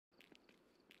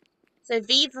So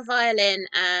V for violin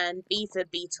and B for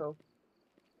beetle.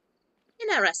 You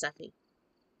know, right, Safi?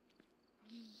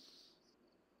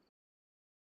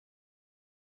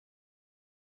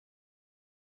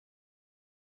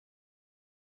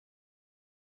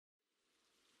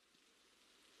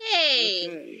 Hey!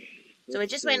 Okay. So we're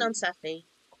just waiting on Safi.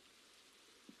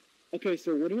 Okay,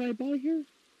 so what do I buy here?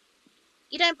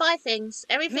 You don't buy things.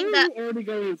 Everything How that... are you already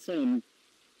going insane?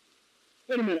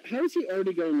 Wait a minute, how is he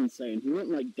already going insane? He went,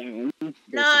 like, down.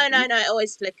 No, it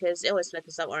always flickers. It always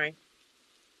flickers, don't worry.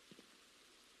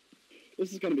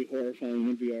 This is gonna be horrifying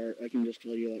in VR, I can just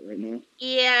tell you that right now.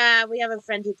 Yeah, we have a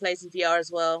friend who plays in VR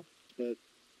as well. But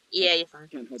yeah, you're fine.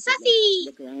 can't help Safi! but, like,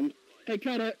 look around. Hey,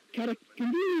 Kata, can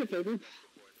you do me a favor?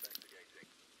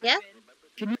 Yeah?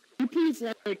 Can you please,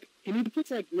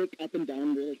 look up and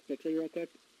down really quickly real quick?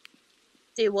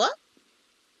 Do what?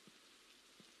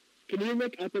 Can you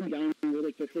look up and down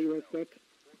really quickly real quick?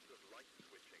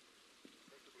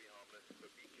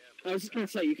 I was just gonna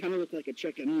say, you kind of look like a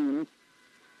chicken, you know?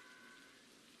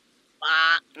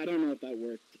 Ah. I don't know if that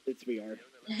worked. It's VR.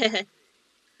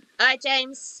 Alright,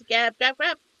 James. Grab.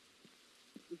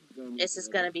 This is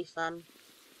gonna be fun.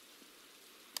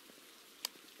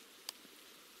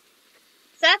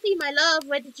 Safi, my love,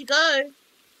 where did you go? I'm in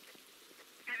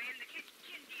the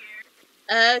kitchen,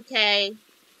 dear. Okay.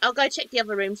 I'll go check the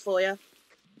other rooms for you.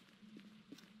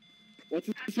 What's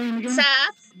his name again?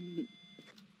 Saf?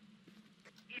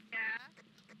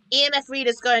 Yeah? EMF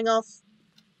reader's going off.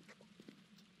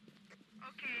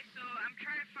 Okay, so I'm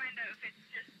trying to find out if it's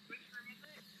just... Which room is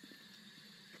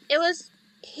it? It was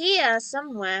here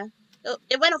somewhere.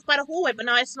 It went off by the hallway, but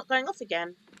now it's not going off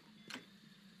again.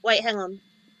 Wait, hang on.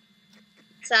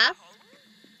 Saf?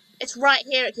 It's right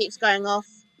here, it keeps going off.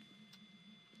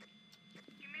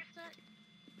 Give me a sec.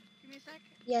 Give me a sec.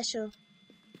 Yeah, sure.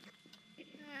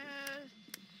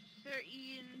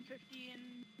 13,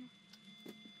 15...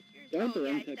 Don't oh, the yeah,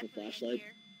 wrong it's type of definitely in flashlight.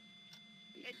 here.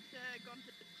 It's gone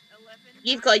to 11.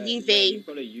 You've got Yeah, UV. you've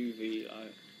got a UV.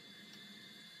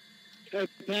 Hey,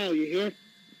 pal, you here?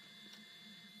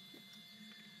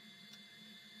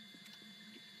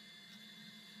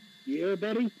 You here,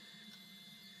 buddy?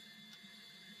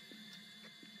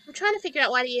 I'm trying to figure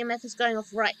out why the EMF is going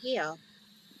off right here.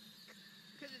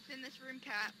 Because it's in this room,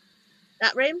 Cat.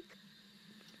 That room?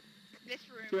 This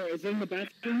room. Sure, is it in the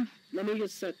bathroom? Let me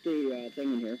just set the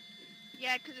thing in here.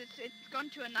 Yeah, because it's gone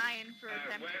to a 9 for a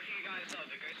temp. Wherever you guys are,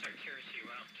 the ghost activity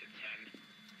went up to 10.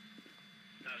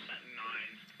 No, it's at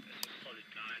 9. This is solid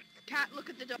 9. Cat, look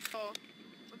at the door.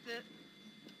 With the...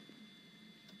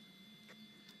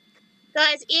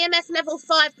 Guys, EMF level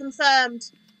 5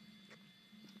 confirmed.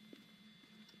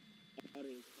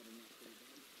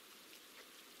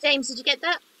 James, did you get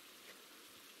that?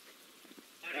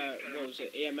 What was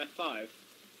it? EMF 5?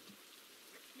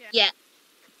 Yeah.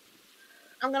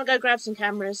 I'm gonna go grab some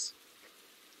cameras.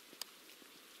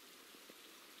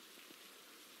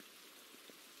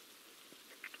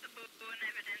 The bone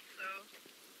evidence, so...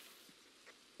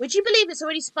 Would you believe it's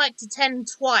already spiked to 10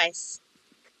 twice?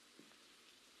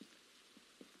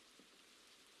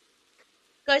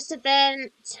 Ghosted then,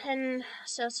 10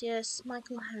 Celsius,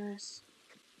 Michael Harris.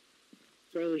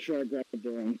 Fairly sure I grabbed the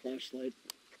wrong flashlight.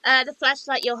 The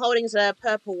flashlight you're holding is a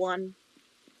purple one.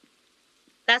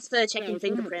 That's for checking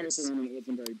fingerprints. It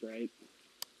wasn't very bright.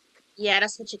 Yeah,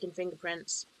 that's for checking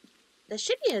fingerprints. There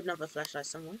should be another flashlight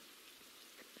somewhere.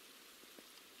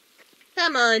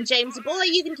 Come on, Jamesy boy,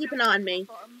 you can keep an eye on me.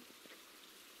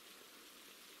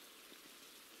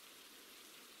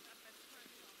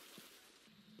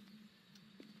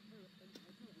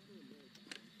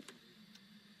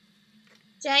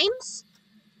 James?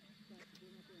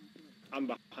 I'm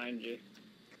behind you.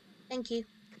 Thank you.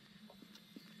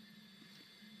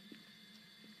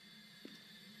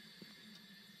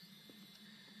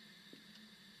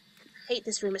 I hate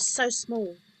this room, it's so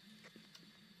small.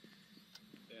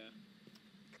 Yeah.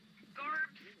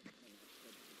 Gorbs.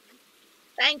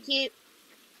 Thank you.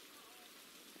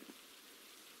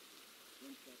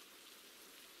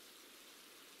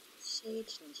 Shade,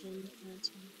 Jinn,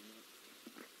 Phantom.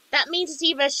 That means it's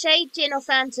either Shade, Jinn, or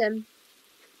Phantom.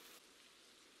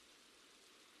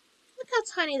 Look how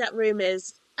tiny that room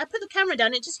is. I put the camera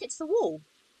down, it just hits the wall.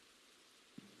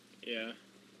 Yeah.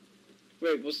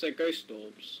 Wait, was there ghost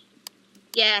orbs?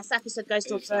 Yeah, Safi said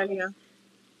ghost orbs earlier.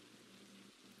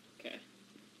 Okay.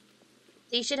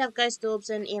 So you should have ghost orbs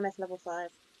and EMF level 5.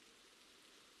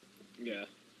 Yeah.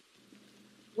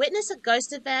 Witness a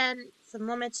ghost event,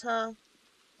 thermometer.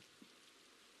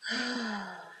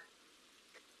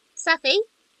 Safi?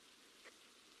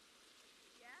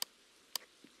 Yeah?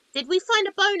 Did we find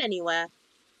a bone anywhere?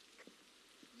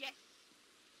 Yes.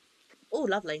 Oh,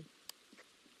 lovely.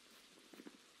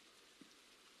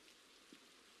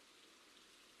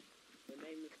 The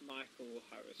name is Michael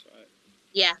Harris, right?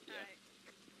 Yeah. Alright.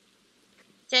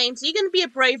 James, are you going to be a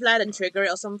brave lad and trigger it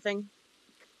or something?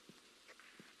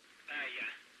 Yeah.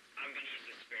 I'm gonna use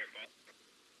the spirit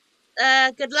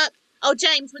box. Good luck. Oh,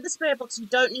 James, with the spirit box, you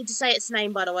don't need to say its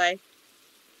name, by the way.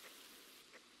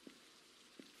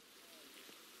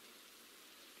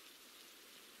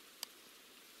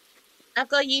 I've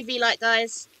got a UV light,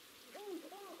 guys.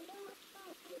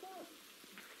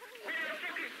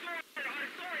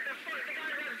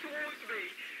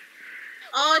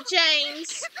 Oh,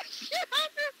 James.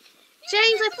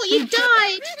 James, I thought you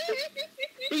died.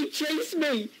 He chased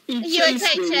me! He Are you chased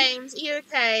okay, me! James? Are you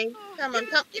okay? Come on,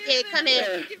 come here, come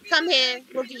here. Yeah. Come here.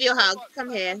 We'll give you a hug. Come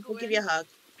here. We'll give you a hug.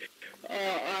 Oh,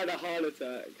 I had a heart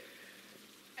attack.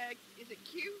 Is it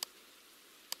Q?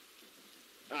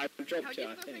 I How dropped do it, you I spell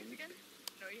think. things again?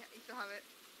 No, you still have it.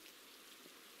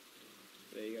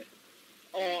 There you go.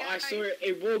 Oh, I saw it.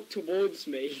 It walked towards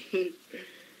me.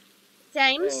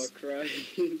 James, Oh, cry.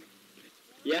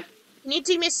 Yeah. can you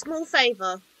do me a small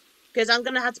favour? Because I'm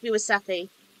going to have to be with Sappy.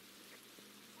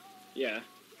 Yeah.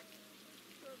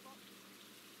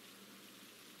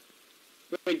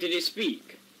 Wait, did it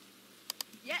speak?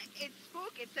 Yeah, it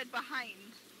spoke. It said behind.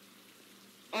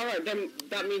 Alright, then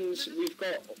that means we've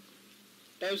got...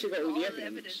 Those have got all the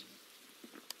evidence.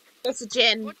 It's a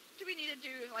gin. What do we need to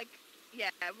do? Like, yeah.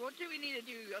 What do we need to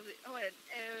do? Oh, wait,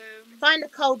 Find a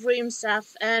cold room,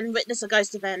 Saf, and witness a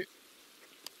ghost event.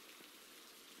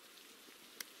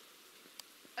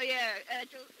 oh yeah.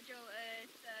 Joel,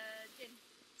 it's Jin.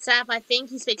 Saf, I think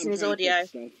he's fixing his audio.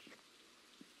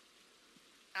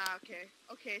 Ah, okay.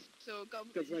 Okay, so go.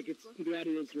 Because, like, the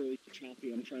audio is really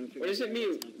choppy. I'm trying to figure What does out it mean?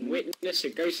 what's happening. Witness a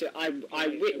ghost? I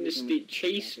witnessed it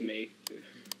chase me.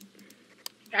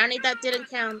 Apparently that didn't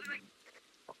count.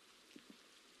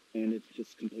 And it's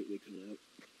just completely cut out.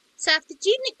 Saf, did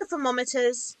you nick the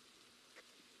thermometers?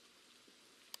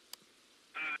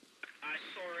 I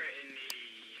saw it in the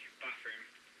bathroom.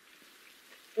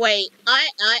 Wait,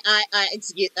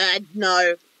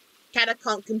 no. Kata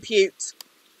can't compute.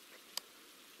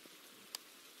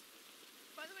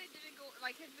 By the way, did it go,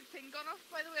 like, has the thing gone off,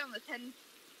 by the way, on the 10?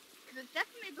 Because it's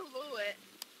definitely below it.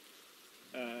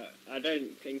 I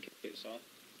don't think it's off.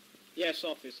 Yeah, it's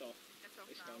off, it's off. It's off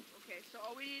It's now. gone. Okay, so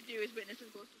all we need to do is witness a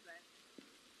ghost event.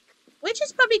 Which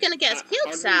is probably going to get us killed,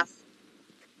 how do Saf.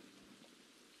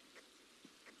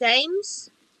 James?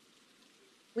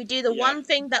 We do the Yeah. one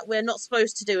thing that we're not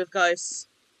supposed to do with ghosts.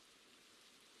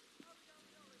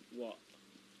 What?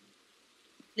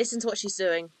 Listen to what she's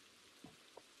doing.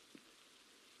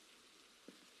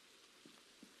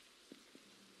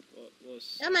 What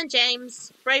was... Come on,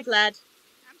 James. Brave lad.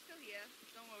 I'm still here,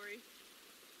 don't worry.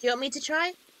 Do you want me to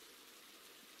try?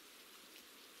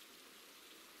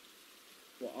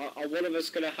 What, are one of us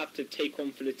gonna have to take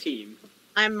on for the team?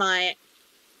 I might.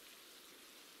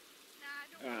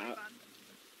 Nah, don't worry, man.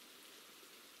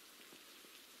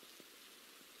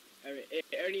 I mean, it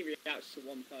only reacts to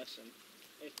one person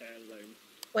if they're alone.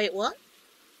 Wait, what?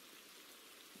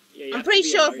 Yeah, you I'm have to pretty be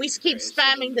sure if alone we for keep it, so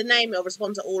spamming the then- name, it'll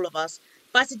respond to all of us.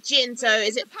 But it's a gin, so Wait,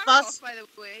 is it the power fast? off, by the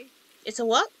way. It's a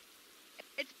what?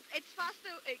 It's faster.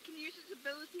 It can use its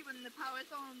ability when the power's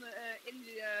on the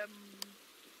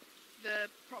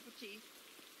property.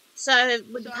 So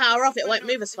with the So power off, it I'm won't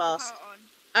gonna move as know if the fast. power on.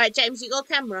 Alright, James, you got a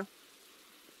camera?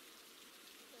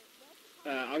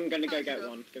 I'm gonna go get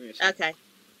one. Give me a second. Okay.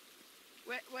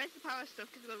 Where's the power stuff?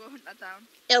 Because we'll go hunt that down.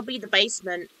 It'll be the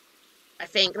basement, I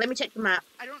think. Let me check the map.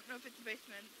 I don't know if it's a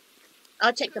basement.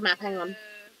 I'll check the map, hang on. Uh,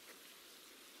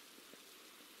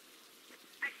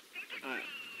 I think it's Alright. the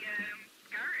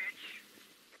garage.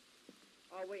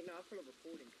 Oh wait, no, I've got a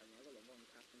recording camera. I've got a one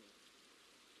camera.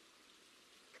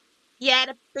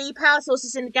 Yeah, the power source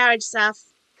is in the garage,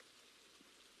 Saf.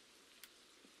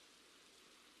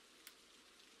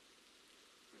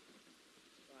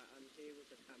 Right, I'm here with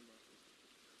the camera.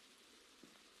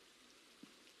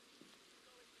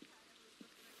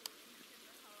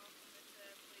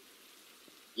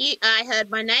 I heard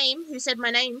my name. Who said my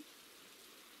name?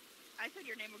 I said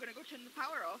your name. We're gonna go turn the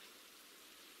power off.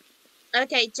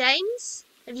 Okay, James?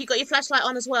 Have you got your flashlight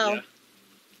on as well? Yeah.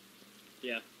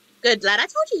 Yeah. Good, lad. I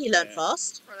told you he learned Yeah.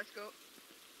 fast. Right, let's go.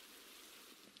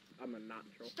 I'm a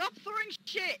natural. Stop throwing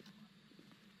shit!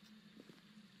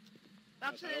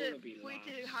 That's I don't wanna a be way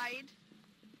to last. hide.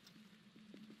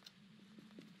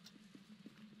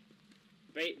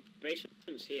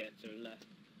 Basement's here to the left.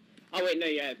 Oh wait, no,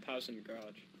 yeah, power's in the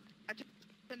garage.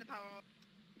 Turn the power off.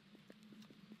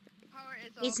 The power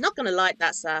is off. He's not going to like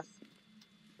that, Saf.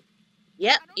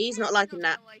 Yep, I don't he's care not if liking you're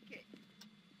that. gonna like it.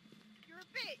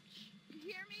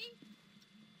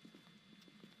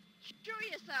 Show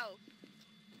yourself.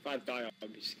 If I die,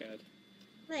 I'd be scared.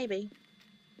 Maybe.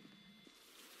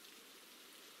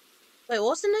 Wait,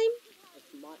 what's the name?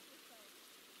 It's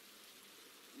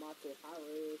Michael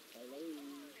Harris. Hello.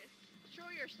 Show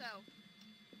yourself.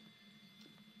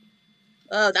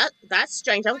 Oh, that's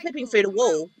strange. I'm clipping through the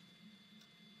wall.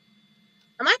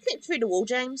 Am I clipped through the wall,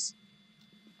 James?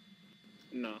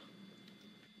 No.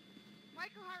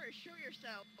 Michael Harris, show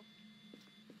yourself.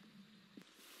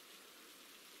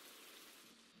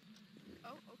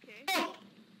 Oh, okay. Oh!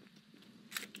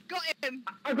 Got him!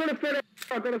 I got a photo!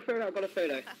 I got a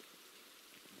photo!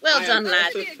 Well I done, am lad.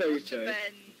 also- Hopefully a ghost photo.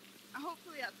 event.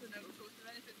 Hopefully that's another ghost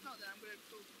event. If it's not, then I'm gonna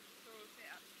go throw it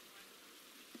at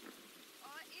someone.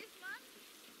 Oh, it is, man.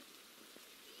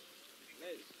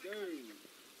 Let's go!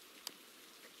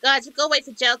 Guys, we've got to wait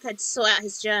for Jelko to sort out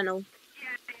his journal.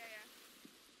 Yeah.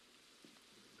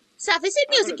 Saf, is it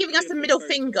I Mills got a giving us the beautiful middle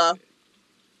photo. finger?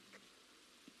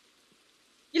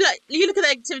 You look at the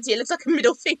activity, it looks like a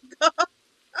middle finger. Kata,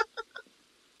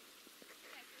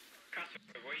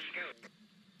 where you going?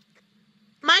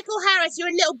 Michael Harris, you're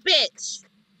a little bitch.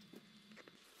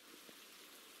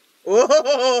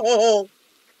 Whoa!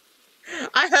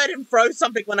 I heard him throw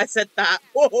something when I said that.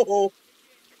 Whoa!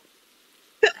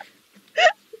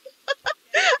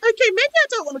 Okay, maybe I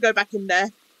don't want to go back in there.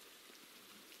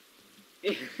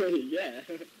 Yeah.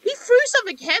 He threw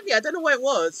something heavy. I don't know what it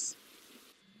was.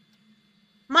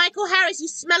 Michael Harris, you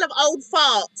smell of old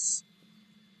farts.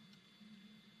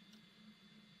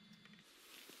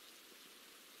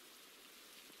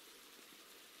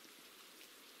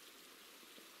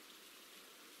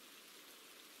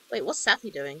 Wait, what's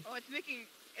Safi doing? Oh, it's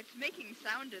making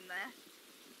sound in there.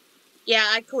 Yeah,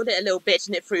 I called it a little bitch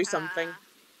and it threw something. Ah.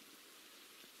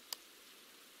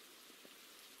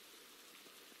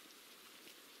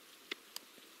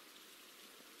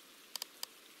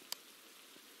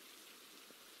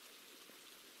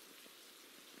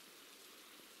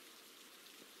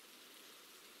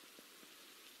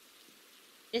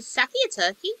 Is Safi a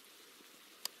turkey?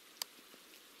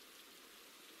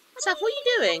 Saf, what are you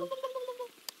doing?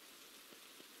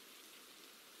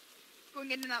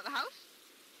 Going in and out the house?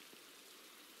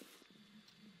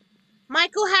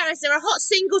 Michael Harris, there are hot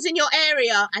singles in your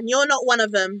area, and you're not one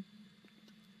of them.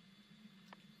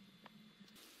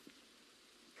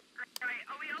 Right,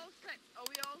 are we all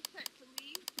set to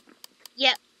leave?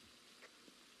 Yep.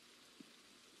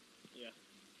 Yeah.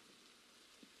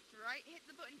 Right, hit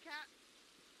the button, cat.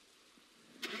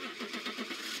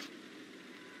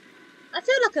 I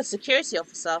feel like a security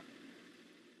officer.